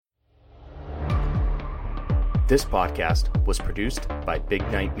This podcast was produced by Big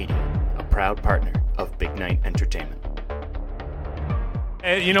Night Media, a proud partner of Big Night Entertainment.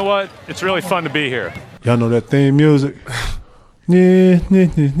 Hey, you know what? It's really fun to be here. Y'all know that theme music? Yeah, yeah,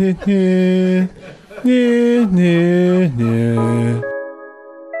 yeah, yeah, yeah, yeah, yeah.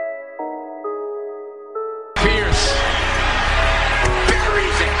 Pierce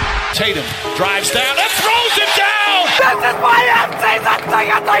buries it. Tatum drives down and throws it down. This is my in-season thing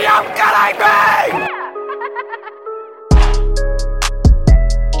at the Young Kidding Me!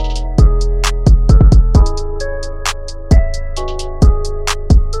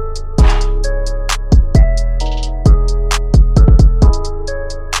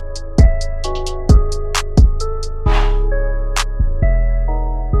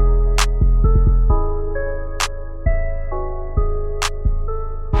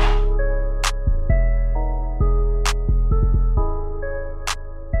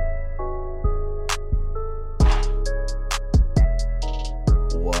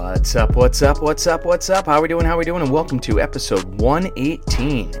 What's up? How we doing? And welcome to episode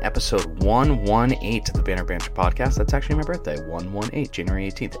 118. Episode 118 of the Banner Banter podcast. That's actually my birthday, 118, January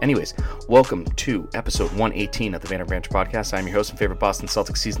 18th. Anyways, welcome to episode 118 of the Banner Banter podcast. I'm your host and favorite Boston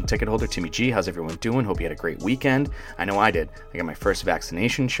Celtics season ticket holder, Timmy G. How's everyone doing? Hope you had a great weekend. I know I did. I got my first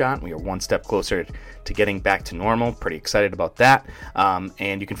vaccination shot. We are one step closer to getting back to normal. Pretty excited about that.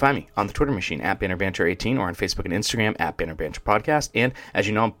 And you can find me on the Twitter machine at Banner Banter 18 or on Facebook and Instagram at Banner Banter podcast. And as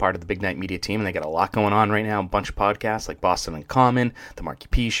you know, I'm part of the Big Night Media team, and they got a lot going on right now. A bunch of podcasts like Boston Uncommon, The Marky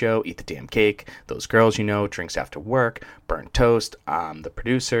P Show, Eat the Damn Cake, Those Girls You Know, Drinks After Work, Burnt Toast. I'm the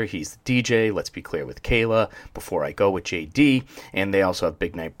producer. He's the DJ. Let's Be Clear with Kayla, Before I Go with JD. And they also have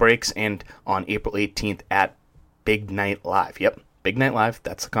Big Night Breaks. And on April 18th at Big Night Live. Yep. Big Night Live,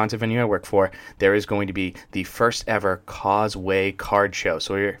 that's the concert venue I work for. There is going to be the first ever Causeway card show.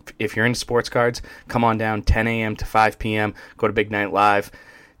 So if you're into sports cards, come on down 10 a.m. to 5 p.m. Go to Big Night Live.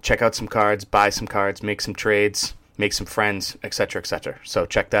 Check out some cards, buy some cards, make some trades, make some friends, etc., etc. So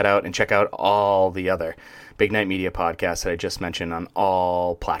check that out, and check out all the other Big Night Media podcasts that I just mentioned on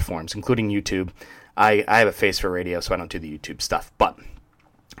all platforms, including YouTube. I have a face for radio, so I don't do the YouTube stuff, but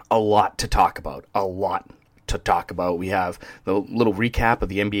a lot to talk about. We have the little recap of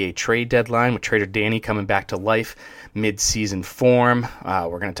the NBA trade deadline with Trader Danny coming back to life, mid-season form.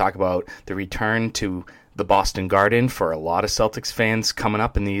 We're going to talk about the return to the Boston Garden for a lot of Celtics fans coming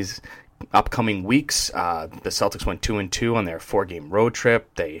up in these upcoming weeks. The Celtics went 2-2 on their 4-game road trip.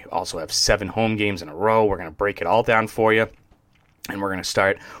 They also have 7 home games in a row. We're going to break it all down for you, and we're going to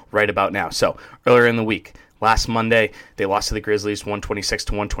start right about now. So earlier in the week, last Monday, they lost to the Grizzlies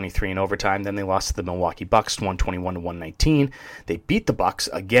 126-123 in overtime. Then they lost to the Milwaukee Bucks 121-119. They beat the Bucks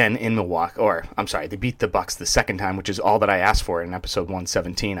again in Milwaukee. They beat the Bucks the second time, which is all that I asked for in episode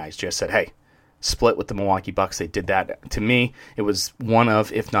 117. I just said, hey, split with the Milwaukee Bucks. They did that. To me, it was one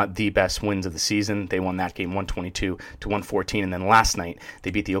of, if not the best wins of the season. They won that game 122-114. And then last night, they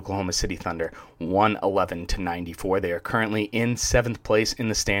beat the Oklahoma City Thunder 111-94. They are currently in 7th place in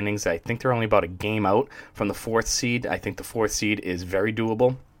the standings. I think they're only about a game out from the 4th seed. I think the 4th seed is very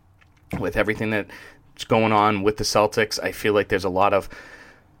doable with everything that's going on with the Celtics. I feel like there's a lot of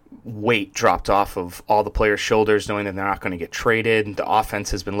weight dropped off of all the players' shoulders, knowing that they're not going to get traded. The offense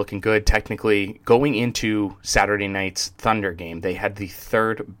has been looking good. Technically, going into Saturday night's Thunder game, they had the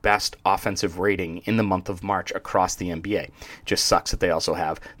 3rd best offensive rating in the month of March across the NBA. Just sucks that they also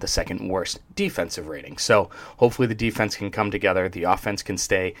have the 2nd worst defensive rating. So hopefully the defense can come together. The offense can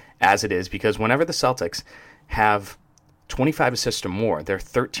stay as it is, because whenever the Celtics have 25 assists or more, they're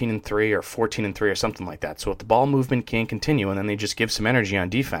 13-3 or 14-3 or something like that. So if the ball movement can continue and then they just give some energy on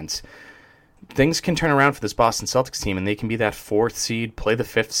defense, things can turn around for this Boston Celtics team, and they can be that 4th seed, play the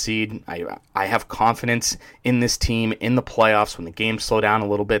 5th seed. I have confidence in this team in the playoffs. When the games slow down a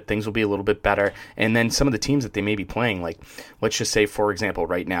little bit, things will be a little bit better. And then some of the teams that they may be playing, like let's just say, for example,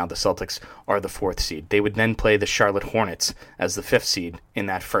 right now the Celtics are the 4th seed. They would then play the Charlotte Hornets as the 5th seed in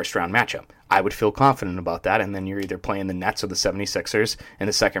that first round matchup. I would feel confident about that, and then you're either playing the Nets or the 76ers in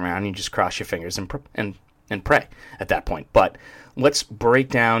the second round, and you just cross your fingers and pray at that point. But let's break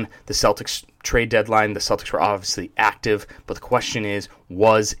down the Celtics trade deadline. The Celtics were obviously active, but the question is,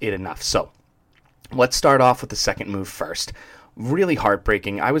 was it enough? So let's start off with the second move first. Really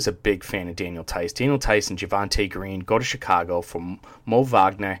heartbreaking. I was a big fan of Daniel Theis. Daniel Theis and Javonte Green go to Chicago for Mo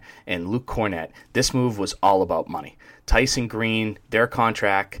Wagner and Luke Kornet. This move was all about money. Theis and Green, their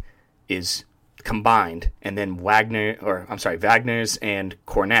contract is combined, and then Wagner's and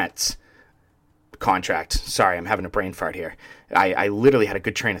Kornet's contract. Sorry, I'm having a brain fart here. I literally had a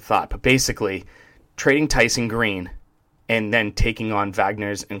good train of thought, but basically trading Tyson Green and then taking on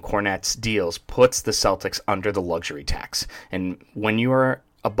Wagner's and Kornet's deals puts the Celtics under the luxury tax. And when you are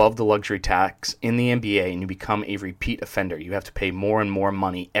above the luxury tax in the NBA and you become a repeat offender, you have to pay more and more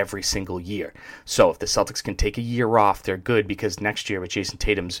money every single year. So if the Celtics can take a year off, they're good, because next year with Jason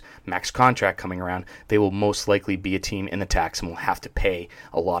Tatum's max contract coming around, they will most likely be a team in the tax and will have to pay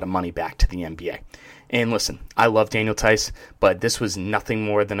a lot of money back to the NBA. And listen, I love Daniel Theis, but this was nothing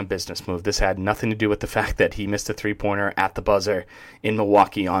more than a business move. This had nothing to do with the fact that he missed a three-pointer at the buzzer in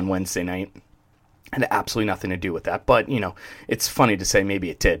Milwaukee on Wednesday night. Had absolutely nothing to do with that. But, it's funny to say maybe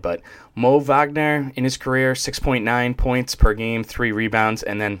it did. But Mo Wagner in his career, 6.9 points per game, 3 rebounds.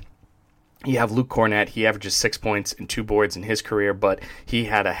 And then you have Luke Kornet. He averages 6 points and 2 boards in his career. But he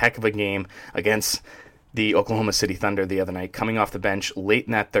had a heck of a game against the Oklahoma City Thunder the other night, coming off the bench late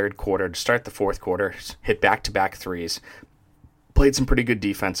in that third quarter to start the fourth quarter, hit back-to-back threes. Played some pretty good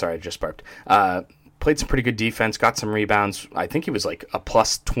defense. Sorry, I just burped. Played some pretty good defense, got some rebounds. I think he was like a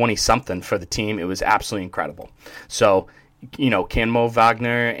plus 20-something for the team. It was absolutely incredible. So, can Mo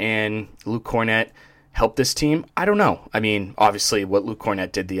Wagner and Luke Kornet help this team? I don't know. I mean, obviously what Luke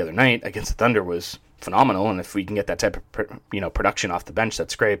Kornet did the other night against the Thunder was phenomenal, and if we can get that type of production off the bench,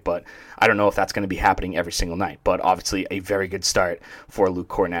 that's great. But I don't know if that's going to be happening every single night. But obviously a very good start for Luke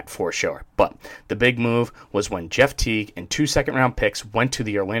Kornet for sure. But the big move was when Jeff Teague and 2 second-round picks went to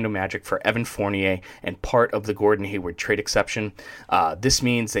the Orlando Magic for Evan Fournier and part of the Gordon Hayward trade exception. This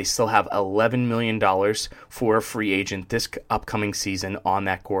means they still have $11 million for a free agent this upcoming season on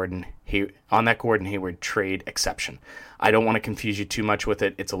that Gordon Hayward trade exception. I don't want to confuse you too much with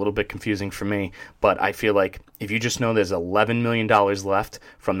it. It's a little bit confusing for me, but I feel like if you just know there's $11 million left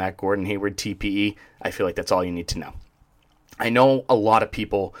from that Gordon Hayward TPE, I feel like that's all you need to know. I know a lot of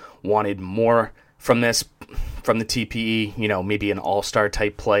people wanted more from the TPE, maybe an all-star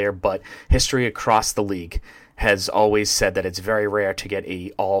type player, but history across the league has always said that it's very rare to get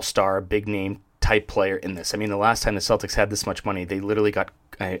a all-star, big-name type player in this. I mean, the last time the Celtics had this much money, they literally got,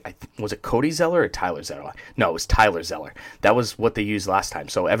 was it Cody Zeller or Tyler Zeller? No, it was Tyler Zeller. That was what they used last time.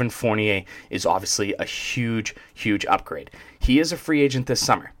 So Evan Fournier is obviously a huge, huge upgrade. He is a free agent this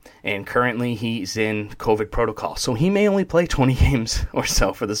summer, and currently he's in COVID protocol. So he may only play 20 games or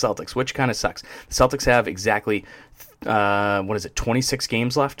so for the Celtics, which kind of sucks. The Celtics have exactly, 26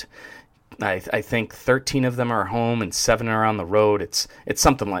 games left? I think 13 of them are home and 7 are on the road. It's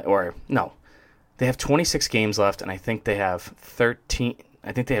something like, or no. They have 26 games left, and I think they have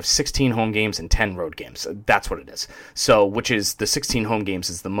 16 home games and 10 road games. That's what it is. So, which is the 16 home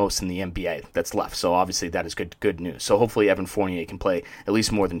games is the most in the NBA that's left. So obviously that is good news. So hopefully Evan Fournier can play at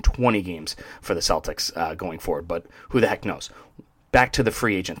least more than 20 games for the Celtics going forward. But who the heck knows? Back to the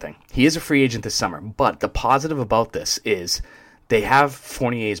free agent thing. He is a free agent this summer, but the positive about this is they have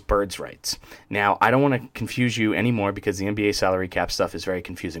Fournier's birds rights. Now, I don't want to confuse you anymore because the NBA salary cap stuff is very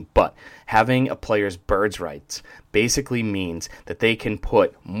confusing, but having a player's birds rights basically means that they can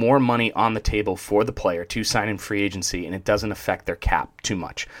put more money on the table for the player to sign in free agency, and it doesn't affect their cap too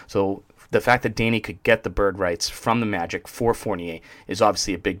much. So the fact that Danny could get the bird rights from the Magic for Fournier is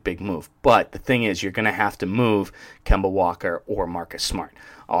obviously a big move. But the thing is, you're going to have to move Kemba Walker or Marcus Smart.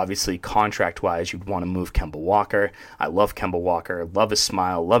 Obviously, contract-wise, you'd want to move Kemba Walker. I love Kemba Walker, love his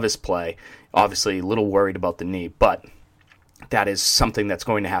smile, love his play. Obviously, a little worried about the knee, but that is something that's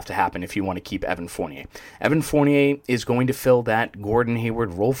going to have to happen if you want to keep Evan Fournier. Evan Fournier is going to fill that Gordon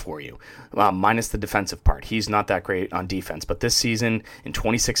Hayward role for you, minus the defensive part. He's not that great on defense, but this season, in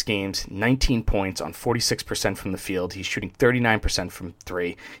 26 games, 19 points on 46% from the field. He's shooting 39% from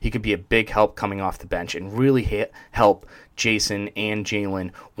 3. He could be a big help coming off the bench and really help Jason and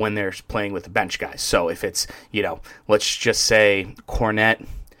Jalen when they're playing with the bench guys. So if it's, let's just say Kornet,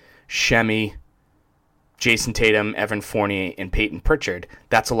 Shemi, Jason Tatum, Evan Fournier, and Peyton Pritchard,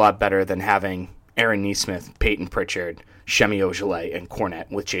 that's a lot better than having Aaron Nesmith, Peyton Pritchard, Shemi Ojeleye, and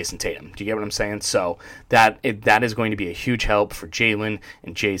Kornet with Jason Tatum. Do you get what I'm saying? So that is going to be a huge help for Jalen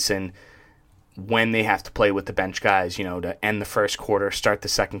and Jason when they have to play with the bench guys, to end the first quarter, start the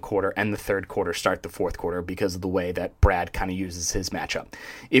second quarter, end the third quarter, start the fourth quarter, because of the way that Brad kind of uses his matchup.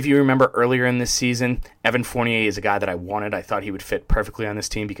 If you remember earlier in this season, Evan Fournier is a guy that I wanted. I thought he would fit perfectly on this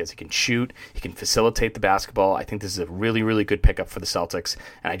team because he can shoot, he can facilitate the basketball. I think this is a really, really good pickup for the Celtics,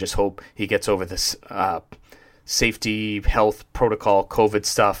 and I just hope he gets over this safety, health protocol, COVID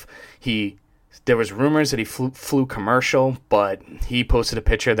stuff. There was rumors that he flew commercial, but he posted a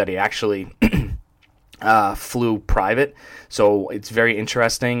picture that he actually flew private. So it's very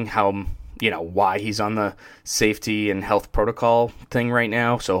interesting how, why he's on the safety and health protocol thing right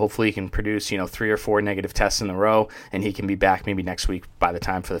now. So hopefully he can produce, 3 or 4 negative tests in a row, and he can be back maybe next week by the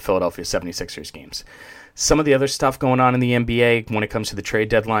time for the Philadelphia 76ers games. Some of the other stuff going on in the NBA when it comes to the trade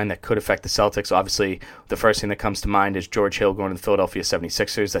deadline that could affect the Celtics. Obviously, the first thing that comes to mind is George Hill going to the Philadelphia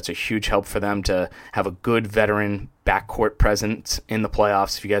 76ers. That's a huge help for them to have a good veteran backcourt presence in the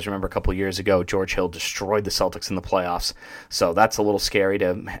playoffs. If you guys remember a couple of years ago, George Hill destroyed the Celtics in the playoffs. So that's a little scary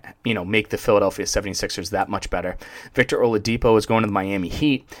to, make the Philadelphia 76ers that much better. Victor Oladipo is going to the Miami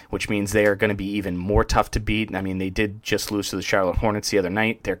Heat, which means they are going to be even more tough to beat. I mean, they did just lose to the Charlotte Hornets the other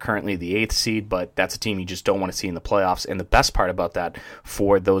night. They're currently the 8th seed, but that's a team you just don't want to see in the playoffs. And the best part about that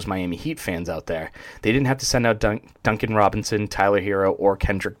for those Miami Heat fans out there, they didn't have to send out Duncan Robinson, Tyler Hero, or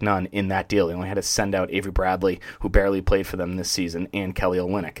Kendrick Nunn in that deal. They only had to send out Avery Bradley, who barely played for them this season, and Kelly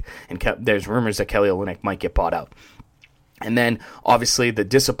Olynyk. And there's rumors that Kelly Olynyk might get bought out. And then, obviously, the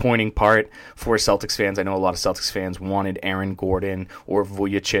disappointing part for Celtics fans, I know a lot of Celtics fans wanted Aaron Gordon or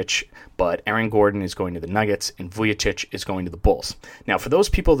Vujacic, but Aaron Gordon is going to the Nuggets and Vujacic is going to the Bulls. Now, for those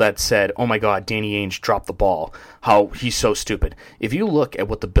people that said, oh my God, Danny Ainge dropped the ball, how he's so stupid. If you look at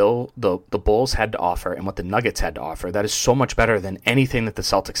what the Bulls had to offer and what the Nuggets had to offer, that is so much better than anything that the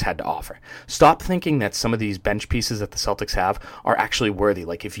Celtics had to offer. Stop thinking that some of these bench pieces that the Celtics have are actually worthy.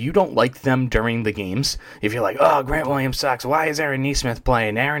 Like, if you don't like them during the games, if you're like, oh, Grant Williams sucks, why is Aaron Nesmith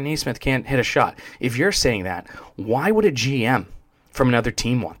playing? Aaron Nesmith can't hit a shot. If you're saying that, why would a GM from another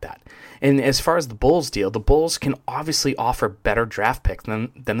team want that? And as far as the Bulls deal, the Bulls can obviously offer better draft picks than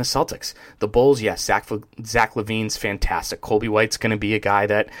the Celtics. The Bulls, yes, Zach LaVine's fantastic. Colby White's going to be a guy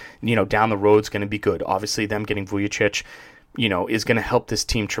that, down the road's going to be good. Obviously, them getting Vujacic, is going to help this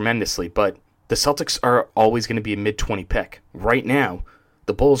team tremendously. But the Celtics are always going to be a mid-20 pick. Right now,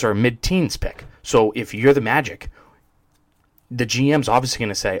 the Bulls are a mid-teens pick. So if you're the Magic, the GM's obviously going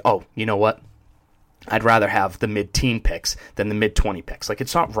to say, oh, you know what? I'd rather have the mid-teen picks than the mid-20 picks. Like,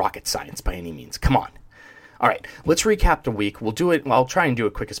 it's not rocket science by any means. Come on. All right, let's recap the week. I'll try and do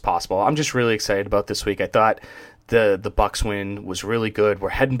it quick as possible. I'm just really excited about this week. I thought the Bucks win was really good. We're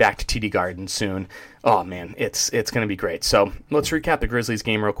heading back to TD Garden soon. Oh, man, it's going to be great. So let's recap the Grizzlies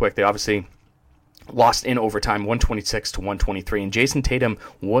game real quick. They obviously lost in overtime, 126-123, and Jason Tatum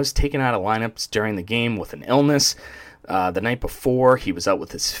was taken out of lineups during the game with an illness. The night before, he was out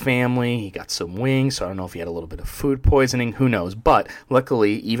with his family. He got some wings, so I don't know if he had a little bit of food poisoning. Who knows? But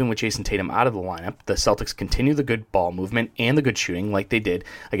luckily, even with Jason Tatum out of the lineup, the Celtics continue the good ball movement and the good shooting like they did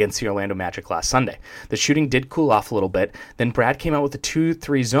against the Orlando Magic last Sunday. The shooting did cool off a little bit. Then Brad came out with a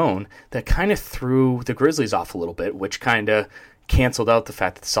 2-3 zone that kind of threw the Grizzlies off a little bit, which kind of canceled out the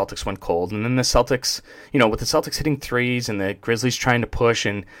fact that the Celtics went cold. And then the Celtics, with the Celtics hitting threes and the Grizzlies trying to push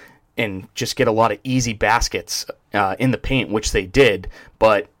and just get a lot of easy baskets in the paint, which they did.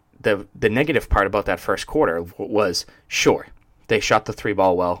 But the negative part about that first quarter was, sure, they shot the three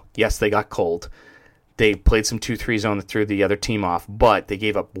ball well. Yes, they got cold. They played some 2-3 zone that threw the other team off, but they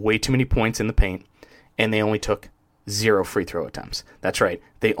gave up way too many points in the paint, and they only took 0 free throw attempts. That's right.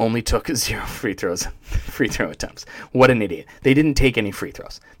 They only took 0 free throw attempts. What an idiot. They didn't take any free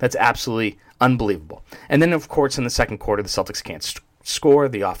throws. That's absolutely unbelievable. And then, of course, in the second quarter, the Celtics can't score.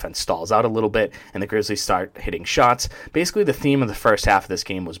 The offense stalls out a little bit, and the Grizzlies start hitting shots. Basically, the theme of the first half of this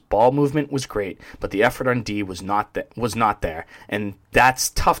game was ball movement was great, but the effort on D was not there, and that's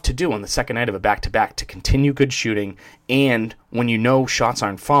tough to do on the second night of a back-to-back, to continue good shooting, and when shots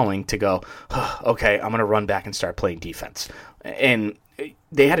aren't falling, to go, okay, I'm going to run back and start playing defense. And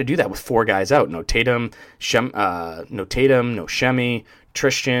they had to do that with 4 guys out. No Tatum, no Shemi,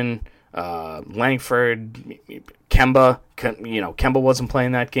 Tristan, Langford, Kemba. Kemba wasn't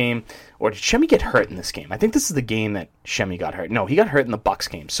playing that game. Or did Shemi get hurt in this game? I think this is the game that Shemi got hurt. No, he got hurt in the Bucks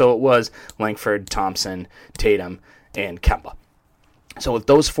game. So it was Langford, Thompson, Tatum, and Kemba. So with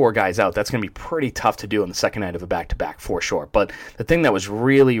those 4 guys out, that's going to be pretty tough to do on the second night of a back-to-back for sure. But the thing that was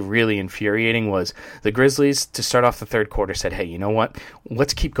really, really infuriating was the Grizzlies, to start off the third quarter, said, hey, you know what?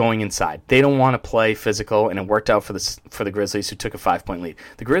 Let's keep going inside. They don't want to play physical, and it worked out for the Grizzlies, who took a 5-point lead.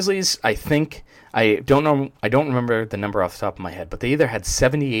 The Grizzlies, I don't remember the number off the top of my head, but they either had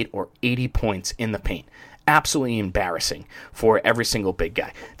 78 or 80 points in the paint. Absolutely embarrassing for every single big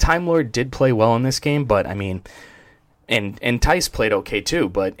guy. Time Lord did play well in this game, but I mean, and Tice played okay too,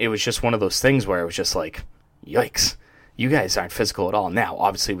 but it was just one of those things where it was just like, yikes, you guys aren't physical at all. Now,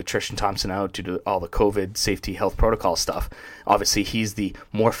 obviously, with Tristan Thompson out due to all the COVID safety health protocol stuff, obviously he's the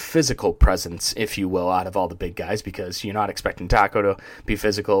more physical presence, if you will, out of all the big guys, because you're not expecting Taco to be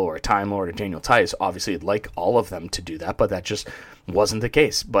physical, or Time Lord or Daniel Tice. Obviously, you'd like all of them to do that, but that just wasn't the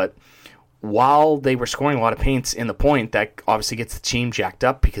case. But while they were scoring a lot of paints in the point, that obviously gets the team jacked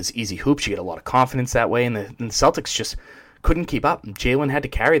up, because easy hoops, you get a lot of confidence that way, and the Celtics just couldn't keep up. Jalen had to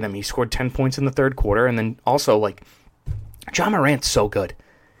carry them. He scored 10 points in the third quarter, and then also, Ja Morant's so good.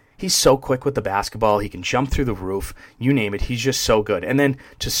 He's so quick with the basketball. He can jump through the roof. You name it. He's just so good. And then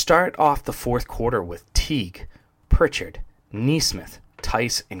to start off the fourth quarter with Teague, Pritchard, Nesmith,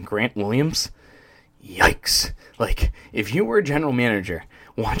 Tice, and Grant Williams, yikes. Like, if you were a general manager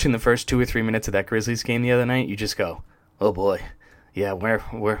watching the first 2 or 3 minutes of that Grizzlies game the other night, you just go, oh boy. Yeah, we're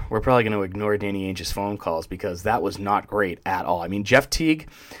probably going to ignore Danny Ainge's phone calls because that was not great at all. I mean, Jeff Teague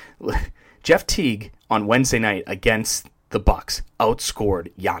on Wednesday night against the Bucks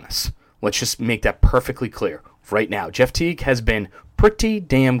outscored Giannis. Let's just make that perfectly clear right now. Jeff Teague has been pretty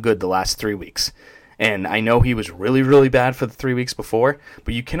damn good the last 3 weeks. And I know he was really, really bad for the 3 weeks before,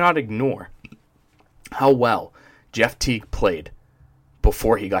 but you cannot ignore how well Jeff Teague played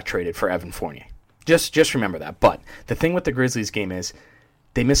before he got traded for Evan Fournier. Just remember that. But the thing with the Grizzlies game is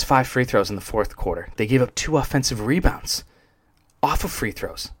they missed 5 free throws in the fourth quarter. They gave up 2 offensive rebounds off of free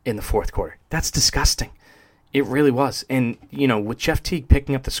throws in the fourth quarter. That's disgusting. It really was. And, with Jeff Teague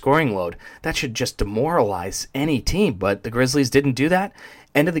picking up the scoring load, that should just demoralize any team. But the Grizzlies didn't do that.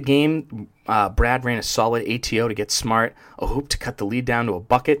 End of the game, Brad ran a solid ATO to get Smart, a hoop to cut the lead down to a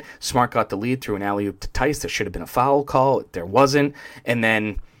bucket. Smart got the lead through an alley-oop to Tice. There should have been a foul call. There wasn't. And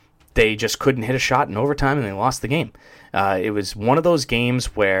then they just couldn't hit a shot in overtime, and they lost the game. It was one of those games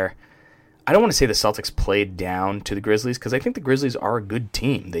where I don't want to say the Celtics played down to the Grizzlies because I think the Grizzlies are a good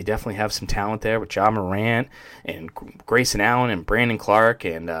team. They definitely have some talent there with Ja Morant and Grayson Allen and Brandon Clark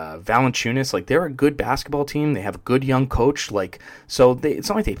and Valanciunas. Like, they're a good basketball team. They have a good young coach. It's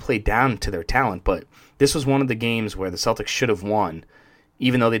not like they played down to their talent, but this was one of the games where the Celtics should have won,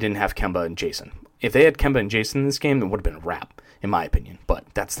 even though they didn't have Kemba and Jason. If they had Kemba and Jason in this game, it would have been a wrap, in my opinion. But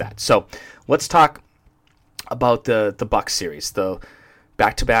that's that. So let's talk about the Bucks series. The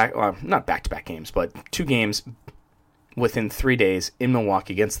back-to-back, or not back-to-back games, but 2 games within 3 days in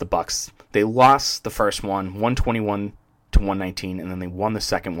Milwaukee against the Bucks. They lost the first one, 121-119, and then they won the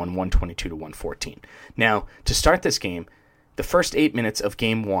second one, 122-114. Now, to start this game, the first 8 minutes of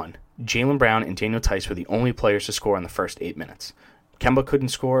Game 1, Jaylen Brown and Daniel Tice were the only players to score in the first 8 minutes. Kemba couldn't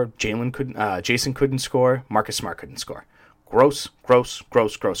score, Jason couldn't score, Marcus Smart couldn't score. Gross.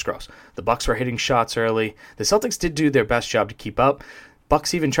 The Bucks were hitting shots early. The Celtics did do their best job to keep up.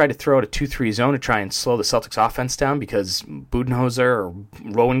 Bucks even tried to throw out a 2-3 zone to try and slow the Celtics offense down because Budenholzer or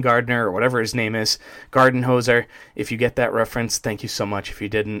Rowan Gardner or whatever his name is, Gardenhoser, if you get that reference, thank you so much. If you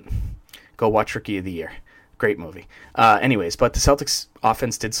didn't, go watch Rookie of the Year. Great movie. Anyways, but the Celtics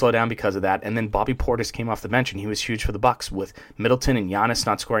offense did slow down because of that, and then Bobby Portis came off the bench, and he was huge for the Bucks with Middleton and Giannis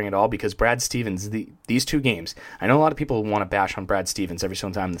not scoring at all because Brad Stevens, these 2 games, I know a lot of people want to bash on Brad Stevens every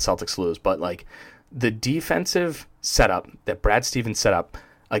single time the Celtics lose, but the defensive setup that Brad Stevens set up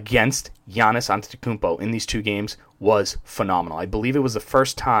against Giannis Antetokounmpo in these 2 games was phenomenal. I believe it was the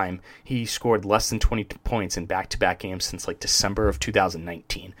first time he scored less than 20 points in back-to-back games since December of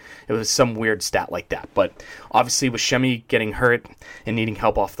 2019. It was some weird stat like that. But obviously with Shemi getting hurt and needing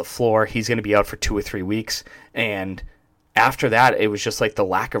help off the floor, he's going to be out for 2 or 3 weeks. And after that, it was just the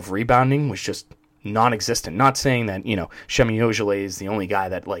lack of rebounding was just non-existent. Not saying that, Shemi Ojeleye is the only guy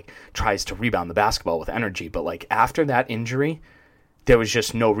that tries to rebound the basketball with energy, but after that injury, there was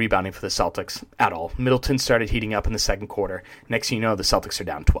just no rebounding for the Celtics at all. Middleton started heating up in the second quarter. Next thing you know, the Celtics are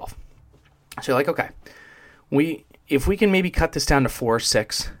down 12. So you're okay, if we can maybe cut this down to 4 or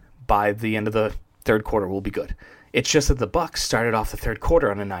 6 by the end of the third quarter, we'll be good. It's just that the Bucks started off the third quarter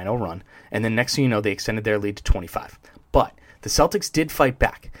on a 9-0 run, and then next thing you know, they extended their lead to 25. But the Celtics did fight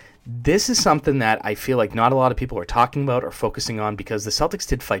back. This is something that I feel like not a lot of people are talking about or focusing on because the Celtics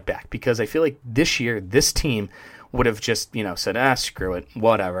did fight back. Because I feel like this year, this team would have just, said, screw it,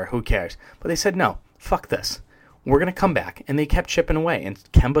 whatever, who cares? But they said, no, fuck this. We're going to come back. And they kept chipping away. And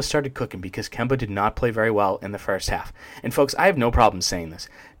Kemba started cooking because Kemba did not play very well in the first half. And folks, I have no problem saying this.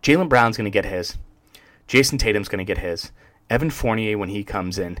 Jaylen Brown's going to get his. Jason Tatum's going to get his. Evan Fournier, when he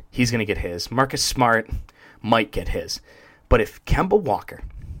comes in, he's going to get his. Marcus Smart might get his. But if Kemba Walker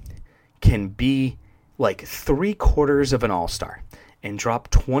can be 3/4 of an all-star and drop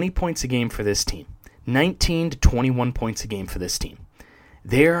 20 points a game for this team, 19 to 21 points a game for this team,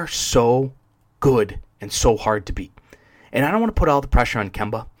 they are so good and so hard to beat. And I don't want to put all the pressure on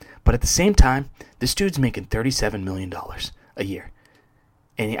Kemba, but at the same time, this dude's making $37 million a year.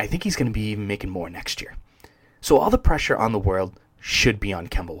 And I think he's going to be even making more next year. So all the pressure on the world should be on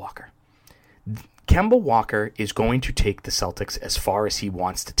Kemba Walker. Kemba Walker is going to take the Celtics as far as he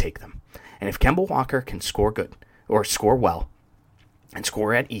wants to take them. And if Kemba Walker can score good, or score well, and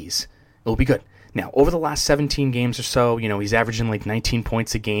score at ease, it'll be good. Now, over the last 17 games or so, he's averaging 19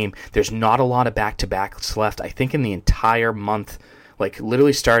 points a game. There's not a lot of back-to-backs left. I think in the entire month, Like,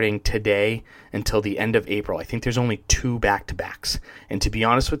 literally starting today until the end of April. I think there's only 2 back-to-backs. And to be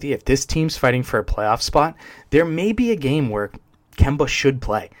honest with you, if this team's fighting for a playoff spot, there may be a game where Kemba should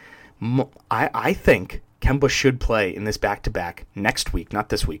play. I think Kemba should play in this back-to-back next week, not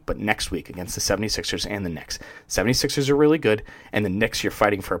this week, but next week against the 76ers and the Knicks. 76ers are really good, and the Knicks, you're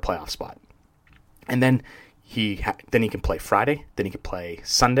fighting for a playoff spot. And then he can play Friday, then he can play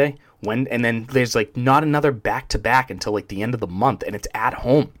Sunday, and then there's like not another back-to-back until like the end of the month, and it's at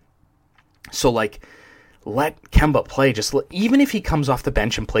home. So like, let Kemba play. Even if he comes off the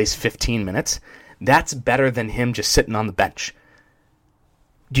bench and plays 15 minutes, that's better than him just sitting on the bench.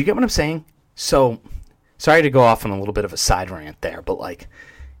 Do you get what I'm saying? So, sorry to go off on a little bit of a side rant there, but like,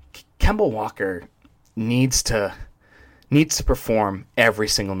 Kemba Walker needs to perform every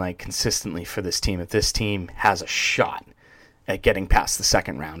single night consistently for this team if this team has a shot at getting past the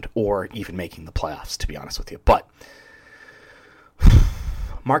second round or even making the playoffs, to be honest with you. But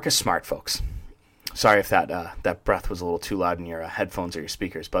Marcus Smart, folks. Sorry if that breath was a little too loud in your headphones or your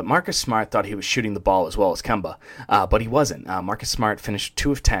speakers, but Marcus Smart thought he was shooting the ball as well as Kemba, but he wasn't. Marcus Smart finished 2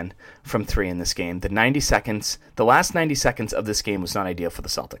 of 10 from 3 in this game. The last 90 seconds of this game was not ideal for the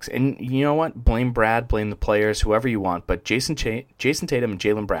Celtics. And you know what? Blame Brad, blame the players, whoever you want, but Jason Tatum and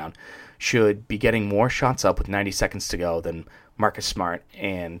Jaylen Brown should be getting more shots up with 90 seconds to go than Marcus Smart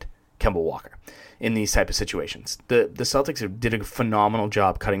and Kemba Walker in these type of situations. The Celtics did a phenomenal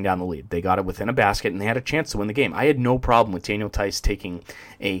job cutting down the lead. They got it within a basket, and they had a chance to win the game. I had no problem with Daniel Theis taking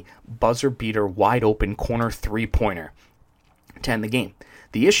a buzzer-beater, wide-open corner three-pointer to end the game.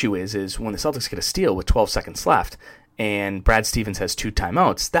 The issue is when the Celtics get a steal with 12 seconds left, and Brad Stevens has 2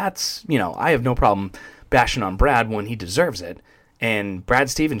 timeouts, that's, I have no problem bashing on Brad when he deserves it, and Brad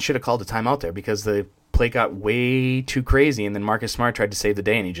Stevens should have called a timeout there because the play got way too crazy, and then Marcus Smart tried to save the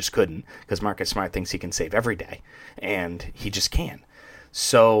day, and he just couldn't because Marcus Smart thinks he can save every day, and he just can.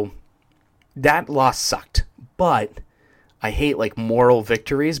 So that loss sucked, but I hate like moral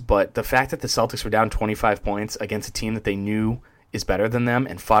victories, but the fact that the Celtics were down 25 points against a team that they knew is better than them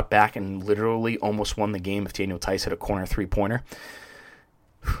and fought back and literally almost won the game if Daniel Theis hit a corner three-pointer,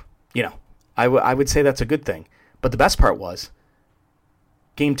 I would say that's a good thing. But the best part was,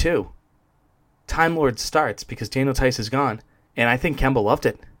 Game 2, Time Lord starts because Daniel Theis is gone, and I think Kemba loved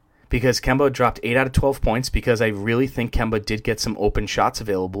it because Kemba dropped 8 out of 12 points because I really think Kemba did get some open shots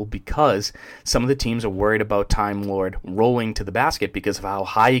available because some of the teams are worried about Time Lord rolling to the basket because of how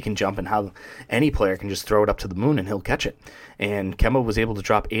high he can jump and how any player can just throw it up to the moon and he'll catch it. And Kemba was able to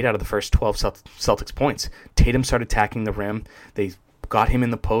drop 8 out of the first 12 Celtics points. Tatum started attacking the rim. They got him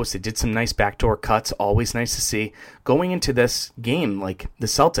in the post. They did some nice backdoor cuts, always nice to see. Going into this game, like the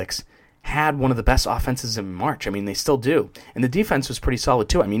Celtics had one of the best offenses in March. I mean, they still do. And the defense was pretty solid,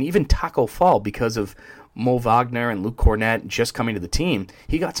 too. I mean, even Taco Fall, because of Mo Wagner and Luke Cornett just coming to the team,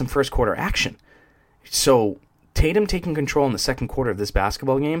 he got some first-quarter action. So Tatum taking control in the second quarter of this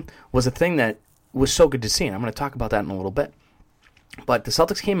basketball game was a thing that was so good to see, and I'm going to talk about that in a little bit. But the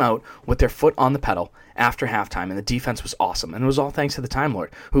Celtics came out with their foot on the pedal after halftime, and the defense was awesome. And it was all thanks to the Time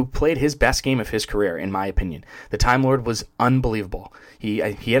Lord, who played his best game of his career, in my opinion. The Time Lord was unbelievable. He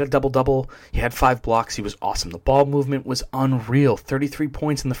had a double-double. He had 5 blocks. He was awesome. The ball movement was unreal. 33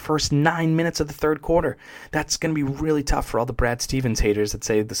 points in the first 9 minutes of the third quarter. That's going to be really tough for all the Brad Stevens haters that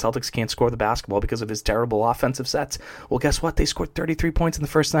say the Celtics can't score the basketball because of his terrible offensive sets. Well, guess what? They scored 33 points in the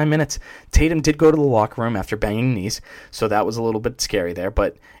first 9 minutes. Tatum did go to the locker room after banging knees, so that was a little bit scary there.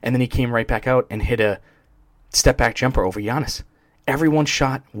 And then he came right back out and hit a step-back jumper over Giannis. Everyone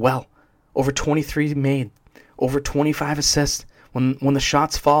shot well. Over 23 made. Over 25 assists. When the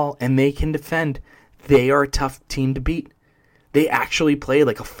shots fall and they can defend, they are a tough team to beat. They actually played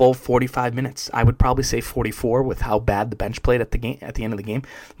like a full 45 minutes. I would probably say 44 with how bad the bench played at the end of the game.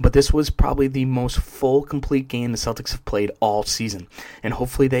 But this was probably the most full, complete game the Celtics have played all season. And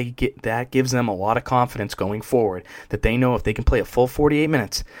hopefully that gives them a lot of confidence going forward that they know if they can play a full 48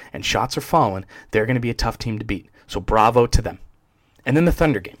 minutes and shots are falling, they're going to be a tough team to beat. So bravo to them. And then the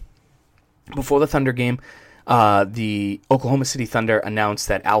Thunder game. Before the Thunder game, the Oklahoma City Thunder announced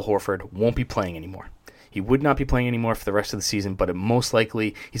that Al Horford won't be playing anymore. He would not be playing anymore for the rest of the season, but most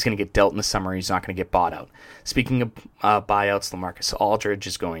likely he's going to get dealt in the summer. He's not going to get bought out. Speaking of buyouts, LaMarcus Aldridge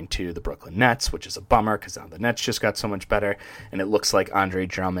is going to the Brooklyn Nets, which is a bummer because now the Nets just got so much better, and it looks like Andre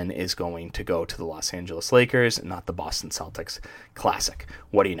Drummond is going to go to the Los Angeles Lakers and not the Boston Celtics. Classic.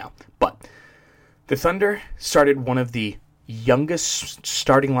 What do you know? But the Thunder started one of the youngest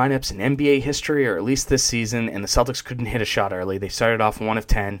starting lineups in NBA history, or at least this season, and the Celtics couldn't hit a shot early. They started off 1 of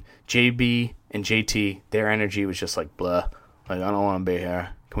 10. JB and JT, their energy was just like, blah. Like, I don't want to be here.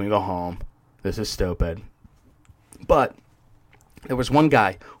 Can we go home? This is stupid. But There was one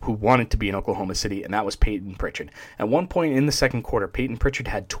guy who wanted to be in Oklahoma City, and that was Peyton Pritchard. At one point in the second quarter, Peyton Pritchard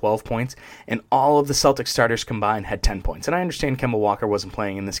had 12 points, and all of the Celtics starters combined had 10 points. And I understand Kemba Walker wasn't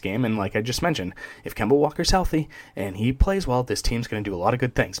playing in this game, and like I just mentioned, if Kemba Walker's healthy and he plays well, this team's going to do a lot of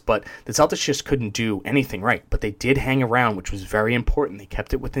good things. But the Celtics just couldn't do anything right. But they did hang around, which was very important. They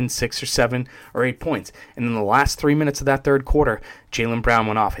kept it within 6 or 7 or 8 points. And in the last 3 minutes of that third quarter, Jaylen Brown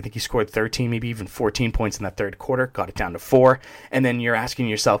went off. I think he scored 13, maybe even 14 points in that third quarter, got it down to 4. And then you're asking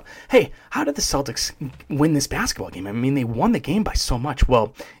yourself, hey, how did the Celtics win this basketball game? I mean, they won the game by so much.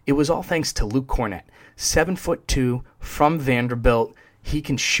 Well, it was all thanks to Luke Kornet, 7'2" from Vanderbilt. He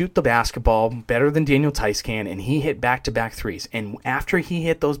can shoot the basketball better than Daniel Tice can, and he hit back-to-back threes. And after he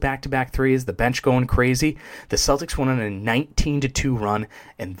hit those back-to-back threes, the bench going crazy, the Celtics went on a 19-2 run,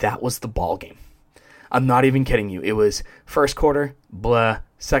 and that was the ball game. I'm not even kidding you. It was first quarter, blah.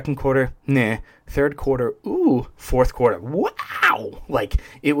 Second quarter, nah. Third quarter, ooh. Fourth quarter, wow. Like,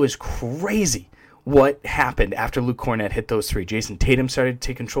 it was crazy what happened after Luke Kornet hit those 3. Jason Tatum started to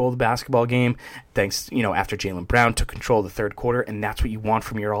take control of the basketball game, thanks, after Jaylen Brown took control of the third quarter, and that's what you want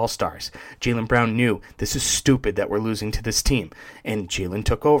from your all-stars. Jaylen Brown knew, this is stupid that we're losing to this team, and Jaylen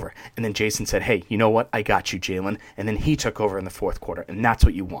took over. And then Jason said, hey, you know what? I got you, Jaylen. And then he took over in the fourth quarter, and that's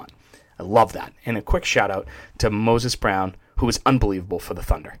what you want. I love that. And a quick shout-out to Moses Brown, who was unbelievable for the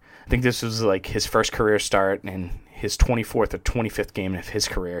Thunder. I think this was like his first career start and his 24th or 25th game of his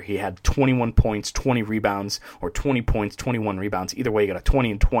career. He had 21 points, 20 rebounds, or 20 points, 21 rebounds. Either way, he got a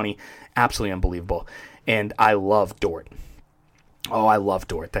 20 and 20. Absolutely unbelievable. And I love Dort. Oh, I love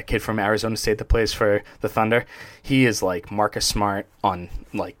Dort. That kid from Arizona State that plays for the Thunder. He is like Marcus Smart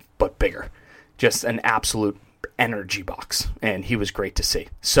but bigger. Just an absolute energy box, and he was great to see.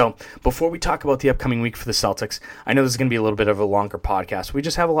 So before we talk about the upcoming week for the Celtics, I know this is going to be a little bit of a longer podcast. We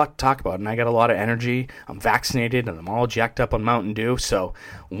just have a lot to talk about, and I got a lot of energy. I'm vaccinated, and I'm all jacked up on Mountain Dew, so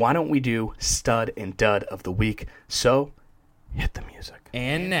why don't we do Stud and Dud of the Week? So hit the music.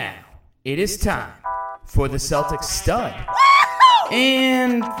 And now it is time for the Celtics Stud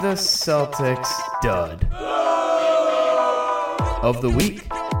and the Celtics Dud of the Week.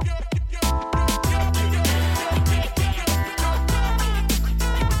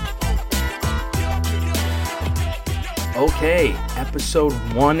 Okay, episode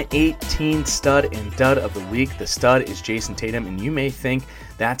 118, Stud and Dud of the Week. The stud is Jason Tatum, and you may think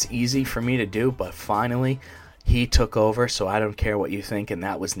that's easy for me to do, but finally, he took over, so I don't care what you think, and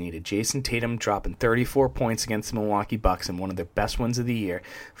that was needed. Jason Tatum dropping 34 points against the Milwaukee Bucks in one of their best wins of the year.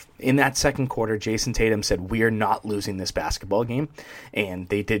 In that second quarter, Jason Tatum said, we're not losing this basketball game, and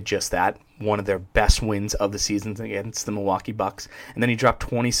they did just that. One of their best wins of the season against the Milwaukee Bucks. And then he dropped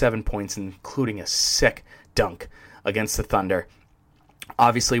 27 points, including a sick dunk against the Thunder.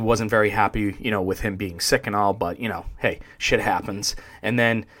 Obviously wasn't very happy, with him being sick and all, but, hey, shit happens. And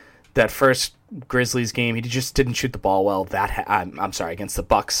then that first Grizzlies game, he just didn't shoot the ball well. Against the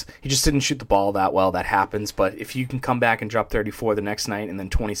Bucks. He just didn't shoot the ball that well. That happens. But if you can come back and drop 34 the next night and then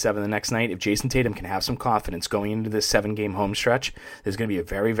 27 the next night, if Jason Tatum can have some confidence going into this 7-game home stretch, there's going to be a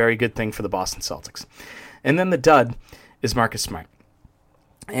very, very good thing for the Boston Celtics. And then the dud is Marcus Smart.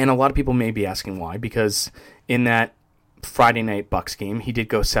 And a lot of people may be asking why, because in that Friday night Bucks game, he did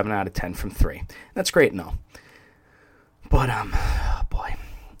go 7 out of 10 from 3. That's great and all. But, boy,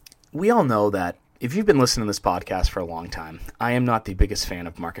 we all know that if you've been listening to this podcast for a long time, I am not the biggest fan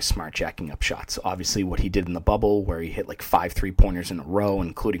of Marcus Smart jacking up shots. Obviously, what he did in the bubble, where he hit like 5 3-pointers in a row,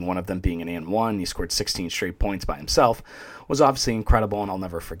 including one of them being an and one, he scored 16 straight points by himself, was obviously incredible, and I'll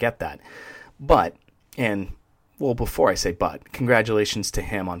never forget that. Before I say but, congratulations to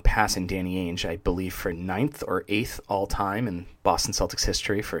him on passing Danny Ainge, I believe, for 9th or 8th all-time in Boston Celtics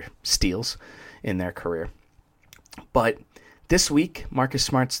history for steals in their career. But this week, Marcus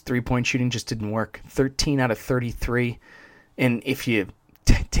Smart's three-point shooting just didn't work. 13 out of 33. And if you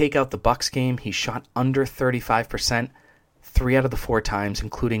take out the Bucks game, he shot under 35%, 3 out of the 4 times,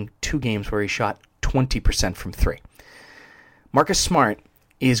 including 2 games where he shot 20% from 3. Marcus Smart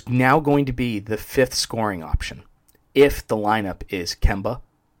is now going to be the 5th scoring option if the lineup is Kemba,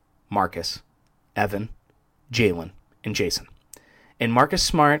 Marcus, Evan, Jaylen, and Jason. And Marcus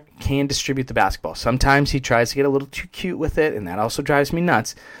Smart can distribute the basketball. Sometimes he tries to get a little too cute with it, and that also drives me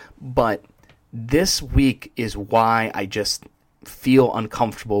nuts. But this week is why I just feel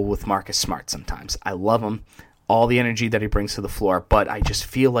uncomfortable with Marcus Smart sometimes. I love him, all the energy that he brings to the floor, but I just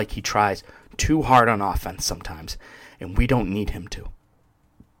feel like he tries too hard on offense sometimes, and we don't need him to.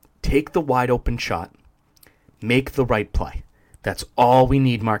 Take the wide open shot. Make the right play. That's all we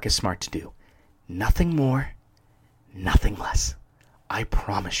need Marcus Smart to do. Nothing more, nothing less. I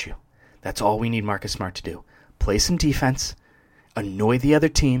promise you. That's all we need Marcus Smart to do. Play some defense. annoy the other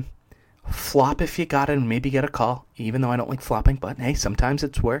team, flop if you got it, and maybe get a call, even though I don't like flopping, but hey, sometimes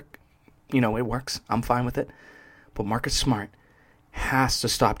it's work. It works. I'm fine with it. But Marcus Smart has to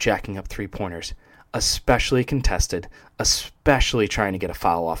stop jacking up three-pointers, especially contested, especially trying to get a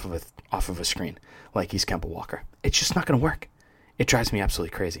foul off of a screen like he's Kemba Walker. It's just not going to work. It drives me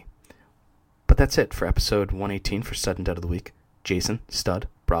absolutely crazy. But that's it for episode 118 for Stud and Dud of the Week. Jason, stud,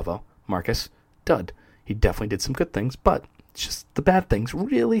 bravo. Marcus, dud. He definitely did some good things, but it's just the bad things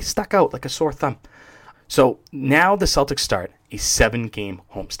really stuck out like a sore thumb. So now the Celtics start a 7-game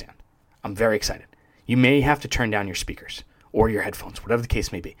homestand. I'm very excited. You may have to turn down your speakers or your headphones, whatever the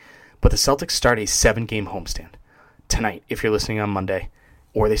case may be. But the Celtics start a 7-game homestand tonight if you're listening on Monday,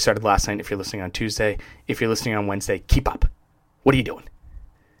 or they started last night if you're listening on Tuesday. If you're listening on Wednesday, keep up. What are you doing?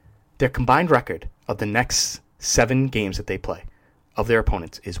 Their combined record of the next 7 games that they play of their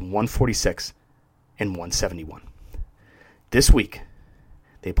opponents is 146 and 171. This week,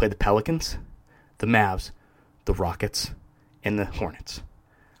 they play the Pelicans, the Mavs, the Rockets, and the Hornets.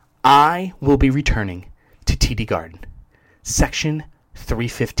 I will be returning to TD Garden, Section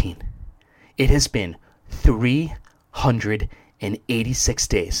 315. It has been 386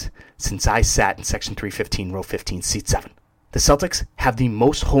 days since I sat in Section 315, Row 15, Seat 7. The Celtics have the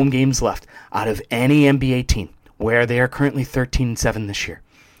most home games left out of any NBA team, where they are currently 13-7 this year.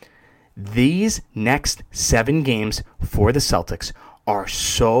 These next 7 games for the Celtics are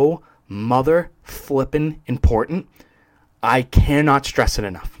so mother-flippin' important, I cannot stress it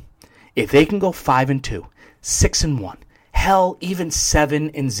enough. If they can go 5-2, 6-1, hell, even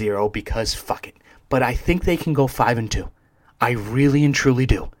 7-0, because fuck it. But I think they can go 5-2. I really and truly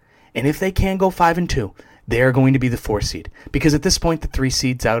do. And if they can go 5-2, they are going to be the 4 seed. Because at this point, the 3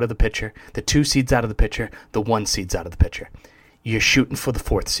 seed's out of the picture, the 2 seed's out of the picture, the 1 seed's out of the picture. You're shooting for the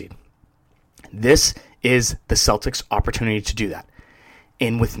 4th seed. This is the Celtics' opportunity to do that.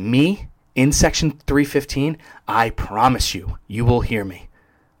 And with me in Section 315, I promise you, you will hear me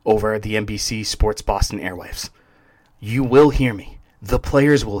over the NBC Sports Boston airwaves. You will hear me. The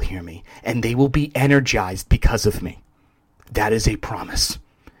players will hear me. And they will be energized because of me. That is a promise.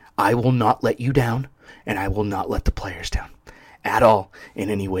 I will not let you down, and I will not let the players down at all in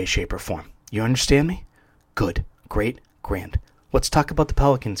any way, shape, or form. You understand me? Good. Great. Grand. Let's talk about the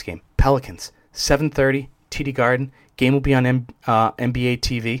Pelicans game. Pelicans, 7:30, TD Garden. Game will be on NBA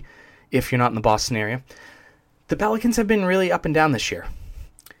TV if you're not in the Boston area. The Pelicans have been really up and down this year.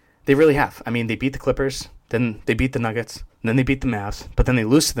 They really have. I mean, they beat the Clippers, then they beat the Nuggets, then they beat the Mavs, but then they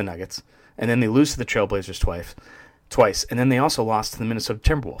lose to the Nuggets, and then they lose to the Trailblazers twice, and then they also lost to the Minnesota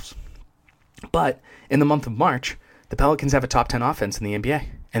Timberwolves. But in the month of March, the Pelicans have a top 10 offense in the NBA,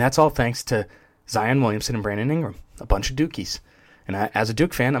 and that's all thanks to Zion Williamson and Brandon Ingram, a bunch of Dukies. And as a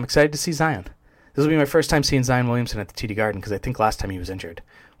Duke fan, I'm excited to see Zion. This will be my first time seeing Zion Williamson at the TD Garden, because I think last time he was injured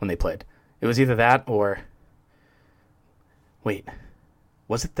when they played. It was either that or... Wait,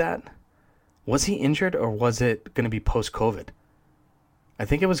 was it that? Was he injured, or was it going to be post-COVID? I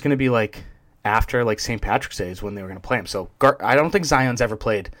think it was going to be after St. Patrick's Day is when they were going to play him. So I don't think Zion's ever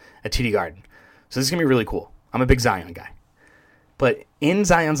played at TD Garden. So this is going to be really cool. I'm a big Zion guy. But in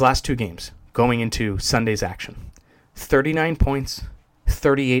Zion's last 2 games, going into Sunday's action, 39 points,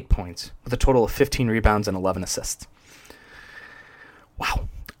 38 points, with a total of 15 rebounds and 11 assists. Wow.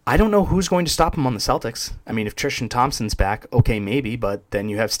 I don't know who's going to stop him on the Celtics. I mean, if Tristan Thompson's back, okay, maybe, but then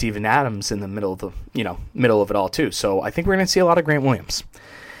you have Steven Adams in the middle of it all too. So I think we're going to see a lot of Grant Williams.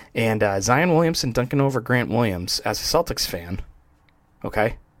 And Zion Williamson dunking over Grant Williams as a Celtics fan,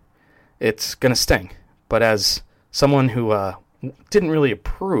 okay, it's going to sting. But as someone who didn't really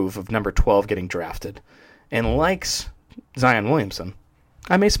approve of number 12 getting drafted and likes Zion Williamson,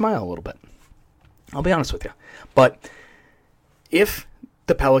 I may smile a little bit. I'll be honest with you. But if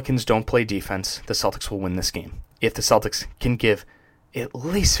the Pelicans don't play defense, the Celtics will win this game. If the Celtics can give at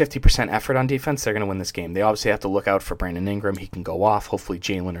least 50% effort on defense, they're going to win this game. They obviously have to look out for Brandon Ingram. He can go off. Hopefully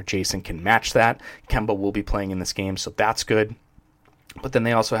Jalen or Jason can match that. Kemba will be playing in this game, so that's good. But then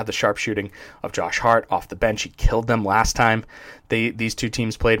they also have the sharpshooting of Josh Hart off the bench. He killed them last time these 2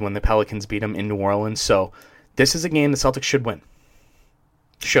 teams played when the Pelicans beat them in New Orleans. So this is a game the Celtics should win.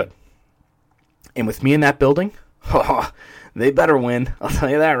 Should. And with me in that building, they better win. I'll tell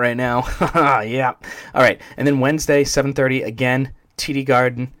you that right now. Yeah. All right. And then Wednesday, 7:30, again, TD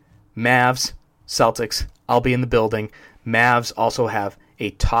Garden, Mavs, Celtics. I'll be in the building. Mavs also have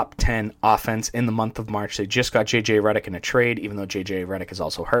a top 10 offense in the month of March. They just got J.J. Redick in a trade, even though J.J. Redick is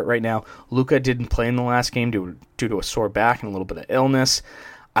also hurt right now. Luka didn't play in the last game due to a sore back and a little bit of illness.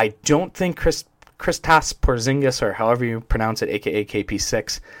 I don't think Kristaps Porzingis, or however you pronounce it, a.k.a.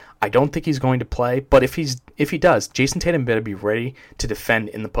 KP6, I don't think he's going to play, but if he does, Jason Tatum better be ready to defend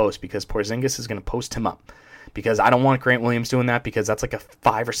in the post because Porzingis is going to post him up. Because I don't want Grant Williams doing that because that's like a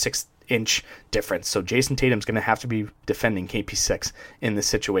 5 or 6 inch difference. So Jason Tatum's going to have to be defending KP6 in this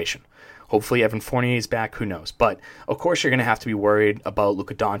situation. Hopefully Evan Fournier is back, who knows. But, of course, you're going to have to be worried about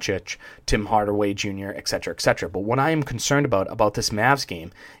Luka Doncic, Tim Hardaway Jr., etc., etc. But what I am concerned about this Mavs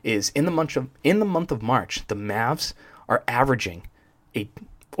game is in the month of March, the Mavs are averaging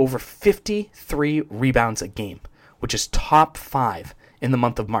over 53 rebounds a game, which is top 5 in the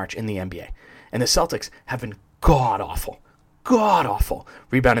month of March in the NBA. And the Celtics have been god-awful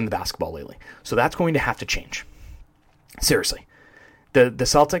rebounding the basketball lately. So that's going to have to change. Seriously. The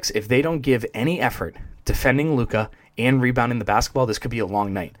Celtics, if they don't give any effort defending Luka and rebounding the basketball, this could be a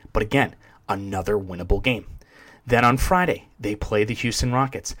long night. But again, another winnable game. Then on Friday, they play the Houston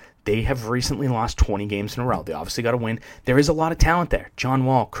Rockets. They have recently lost 20 games in a row. They obviously got to win. There is a lot of talent there. John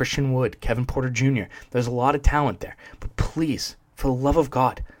Wall, Christian Wood, Kevin Porter Jr. There's a lot of talent there. But please, for the love of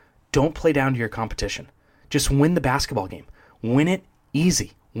God, don't play down to your competition. Just win the basketball game. Win it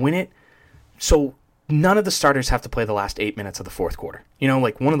easy. Win it so none of the starters have to play the last 8 minutes of the fourth quarter.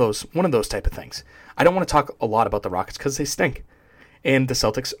 Like one of those type of things. I don't want to talk a lot about the Rockets because they stink. And the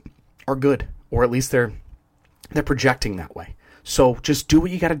Celtics are good. Or at least they're projecting that way. So just do what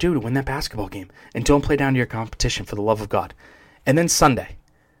you got to do to win that basketball game. And don't play down to your competition, for the love of God. And then Sunday,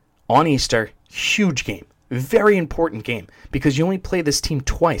 on Easter, huge game. Very important game. Because you only play this team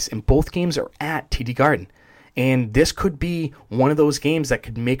twice. And both games are at TD Garden. And this could be one of those games that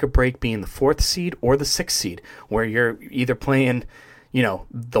could make or break being the 4th seed or the 6th seed, where you're either playing,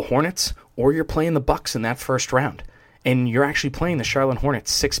 the Hornets or you're playing the Bucks in that first round. And you're actually playing the Charlotte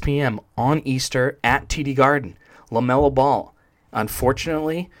Hornets 6 p.m. on Easter at TD Garden. LaMelo Ball.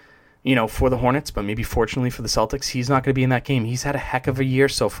 Unfortunately, for the Hornets, but maybe fortunately for the Celtics, he's not going to be in that game. He's had a heck of a year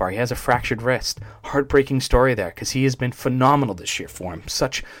so far. He has a fractured wrist. Heartbreaking story there because he has been phenomenal this year for him.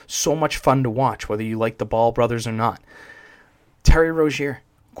 So much fun to watch, whether you like the Ball brothers or not. Terry Rozier,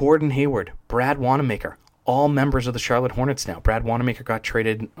 Gordon Hayward, Brad Wanamaker, all members of the Charlotte Hornets now. Brad Wanamaker got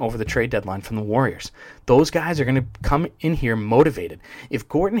traded over the trade deadline from the Warriors. Those guys are going to come in here motivated. If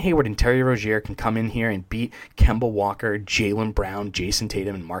Gordon Hayward and Terry Rozier can come in here and beat Kemba Walker, Jaylen Brown, Jason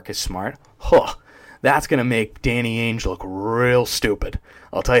Tatum, and Marcus Smart, that's going to make Danny Ainge look real stupid.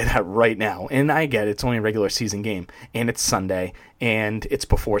 I'll tell you that right now. And I get it, it's only a regular season game, and it's Sunday, and it's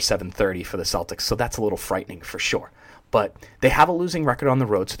before 7:30 for the Celtics, so that's a little frightening for sure. But they have a losing record on the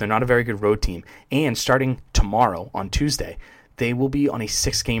road, so they're not a very good road team. And starting tomorrow, on Tuesday, they will be on a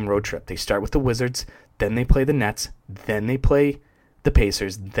 6-game road trip. They start with the Wizards, then they play the Nets, then they play the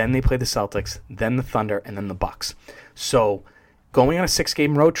Pacers, then they play the Celtics, then the Thunder, and then the Bucks. So going on a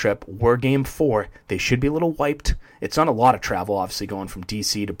 6-game road trip, we're game 4. They should be a little wiped. It's not a lot of travel, obviously, going from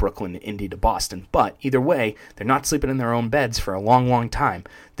D.C. to Brooklyn to Indy to Boston. But either way, they're not sleeping in their own beds for a long, long time.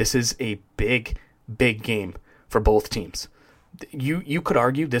 This is a big, big game for both teams. You could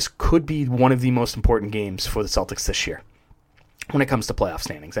argue this could be one of the most important games for the Celtics this year when it comes to playoff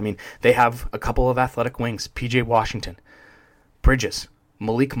standings. I mean, they have a couple of athletic wings, P.J. Washington, Bridges,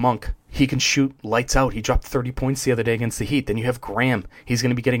 Malik Monk. He can shoot lights out. He dropped 30 points the other day against the Heat. Then you have Graham. He's going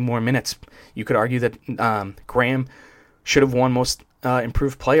to be getting more minutes. You could argue that Graham should have won most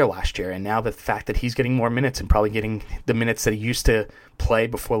improved player last year, and now the fact that he's getting more minutes and probably getting the minutes that he used to play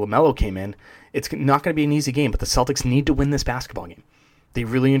before LaMelo came in, it's not going to be an easy game, but the Celtics need to win this basketball game. They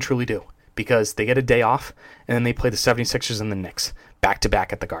really and truly do, because they get a day off, and then they play the 76ers and the Knicks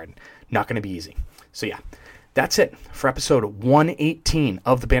back-to-back at the Garden. Not going to be easy. So yeah, that's it for episode 118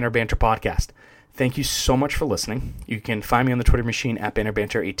 of the Banner Banter podcast. Thank you so much for listening. You can find me on the Twitter machine at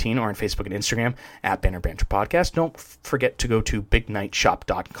BannerBanter18 or on Facebook and Instagram at Banner Banter Podcast. Don't forget to go to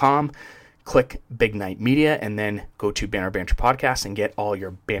BigNightShop.com, click Big Night Media, and then go to Banner Banter Podcast and get all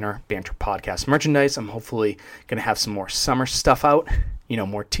your Banner Banter Podcast merchandise. I'm hopefully going to have some more summer stuff out,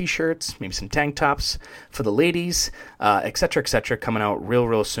 more t-shirts, maybe some tank tops for the ladies, etc., coming out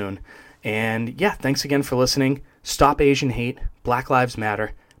real soon. And yeah, thanks again for listening. Stop Asian hate. Black Lives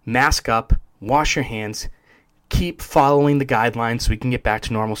Matter. Mask up. Wash your hands. Keep following the guidelines so we can get back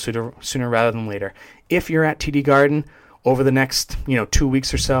to normal sooner rather than later. If you're at TD Garden over the next 2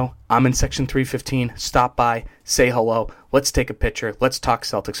 weeks or so, I'm in section 315. Stop by, say hello. Let's take a picture. Let's talk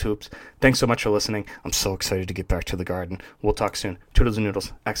Celtics hoops. Thanks so much for listening. I'm so excited to get back to the Garden. We'll talk soon. Toodles and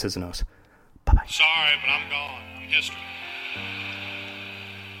noodles. X's and O's. Bye-bye. Sorry, but I'm gone. I'm history.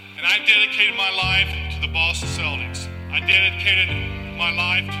 And I dedicated my life to the Boston Celtics. I dedicated my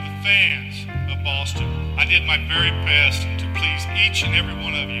life to the fans of Boston. I did my very best to please each and every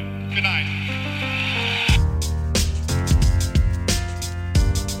one of you. Good night.